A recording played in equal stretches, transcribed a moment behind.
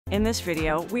In this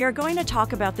video, we are going to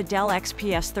talk about the Dell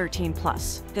XPS 13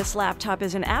 Plus. This laptop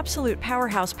is an absolute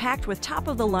powerhouse packed with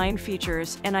top-of-the-line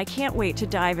features, and I can't wait to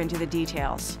dive into the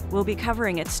details. We'll be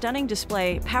covering its stunning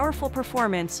display, powerful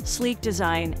performance, sleek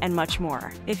design, and much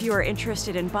more. If you are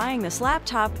interested in buying this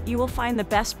laptop, you will find the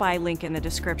Best Buy link in the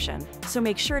description, so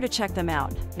make sure to check them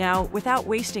out. Now, without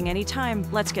wasting any time,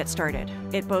 let's get started.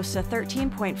 It boasts a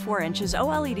 13.4 inches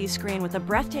OLED screen with a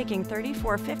breathtaking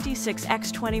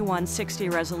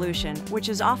 3456x2160 resolution, which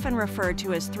is often referred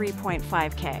to as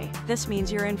 3.5K. This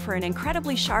means you're in for an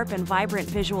incredibly sharp and vibrant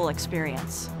visual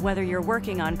experience. Whether you're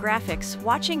working on graphics,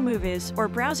 watching movies, or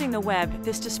browsing the web,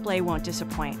 this display won't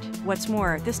disappoint. What's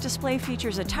more, this display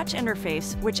features a touch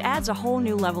interface, which adds a whole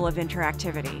new level of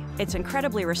interactivity. It's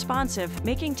incredibly responsive,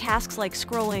 making tasks like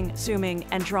scrolling, zooming,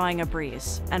 and drawing a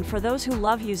breeze. And for those who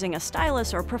love using a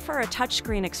stylus or prefer a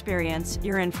touchscreen experience,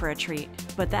 you're in for a treat.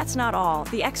 But that's not all.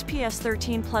 The XPS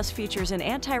 13 Plus features an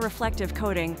anti-reflective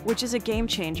coating, which is a game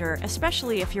changer,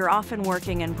 especially if you're often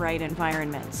working in bright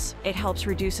environments. It helps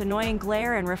reduce annoying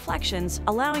glare and reflections,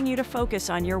 allowing you to focus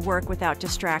on your work without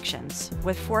distractions.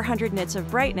 With 400 nits of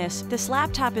brightness, this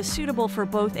laptop is suitable for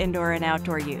both indoor and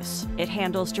outdoor use. It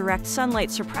handles direct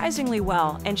sunlight surprisingly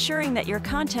well, ensuring that your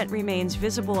content remains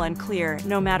visible and clear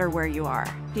no matter where you are.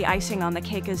 The icing on the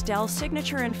cake is Dell's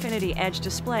signature Infinity Edge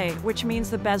display, which means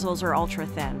the bezels are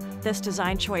ultra-thin. This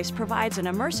design choice provides an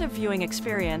immersive viewing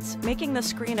experience, making the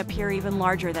screen appear even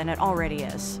larger than it already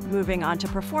is. Moving on to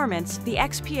performance, the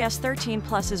XPS 13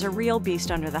 Plus is a real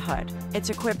beast under the hood. It's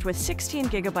equipped with 16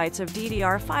 GB of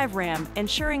DDR5 RAM,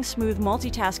 ensuring smooth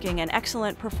multitasking and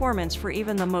excellent performance for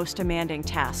even the most demanding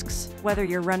tasks. Whether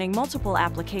you're running multiple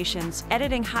applications,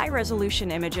 editing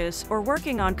high-resolution images, or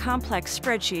working on complex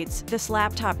spreadsheets, this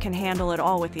laptop can handle it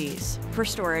all with ease. For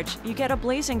storage, you get a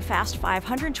blazing fast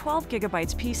 512 GB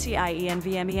PCIe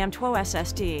NVMe M.2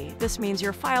 SSD. This means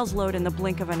your files load in the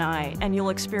blink of an eye, and you'll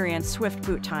experience swift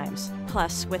boot times.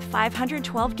 Plus, with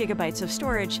 512 GB of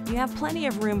storage, you have plenty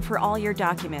of room for all your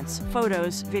documents,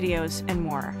 photos, videos, and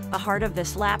more. The heart of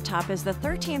this laptop is the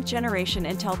 13th generation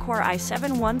Intel Core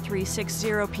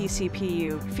i7-1360P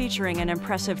CPU, featuring an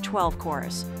impressive 12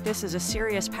 cores. This is a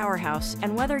serious powerhouse,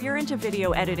 and whether you're into video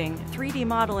editing, 3D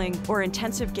modeling, or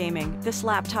intensive gaming, this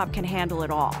laptop can handle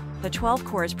it all. The 12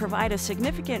 cores provide a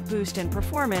significant boost in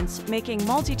performance, making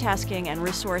multitasking and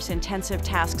resource-intensive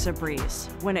tasks a breeze.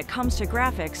 When it comes to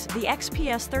graphics, the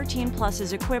XPS 13 Plus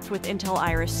is equipped with Intel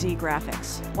Iris Xe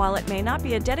graphics. While it may not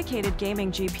be a dedicated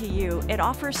gaming GPU, it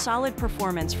offers solid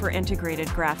performance for integrated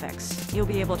graphics. You'll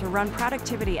be able to run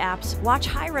productivity apps, watch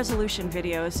high-resolution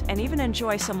videos, and even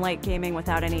enjoy some light gaming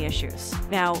without any issues.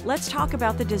 Now, let's talk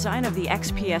about the design of the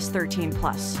XPS 13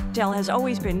 Plus. Dell has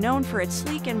always been known for its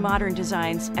sleek and modern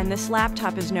designs, and this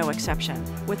laptop is no exception.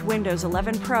 With Windows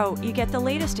 11 Pro, you get the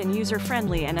latest in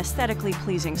user-friendly and aesthetically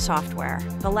pleasing software.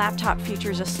 The laptop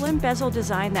features a slim bezel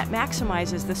design that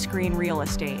maximizes the screen real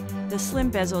estate. The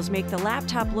slim bezels make the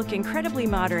laptop look incredibly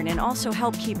modern and also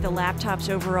help keep the laptop's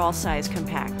overall size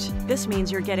compact. This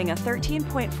means you're getting a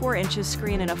 13.4 inches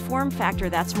screen in a form factor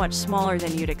that's much smaller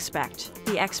than you'd expect.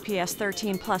 The XPS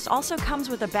 13 Plus also comes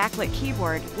with a backlit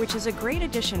keyboard, which is a great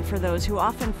addition for those who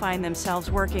often find themselves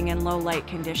working in low-light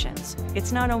conditions.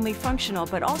 It's not only functional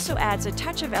but also adds a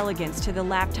touch of elegance to the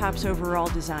laptop's overall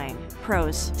design.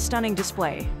 Pros: stunning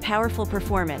display, powerful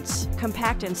performance,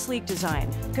 compact and sleek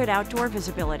design, good outdoor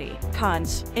visibility.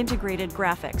 Cons: integrated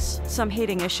graphics, some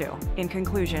hating issue. In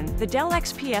conclusion, the Dell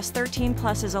XPS 13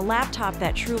 Plus is a laptop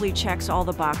that truly checks all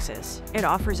the boxes. It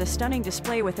offers a stunning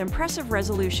display with impressive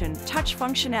resolution, touch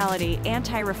functionality,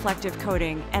 anti-reflective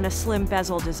coating, and a slim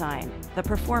bezel design. The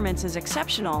performance is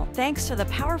exceptional thanks to the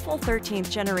powerful 13th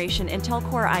generation Intel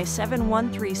Core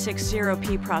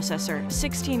i7-1360P processor,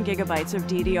 16 GB of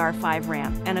DDR5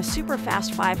 RAM, and a super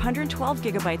fast 512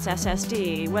 GB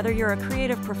SSD. Whether you're a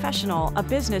creative professional, a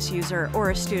business user,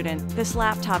 or a student, this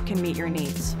laptop can meet your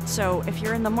needs. So, if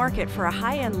you're in the market for a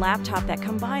high-end laptop that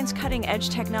combines cutting-edge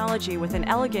technology with an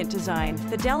elegant design,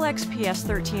 the Dell XPS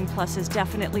 13 Plus is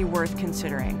definitely worth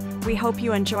considering. We hope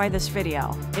you enjoy this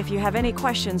video. If you have any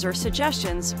questions or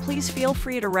suggestions, please feel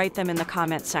free to write them in the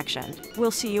comment section.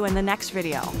 We'll see you in the next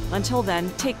video. Until then,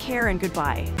 take care and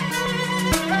goodbye.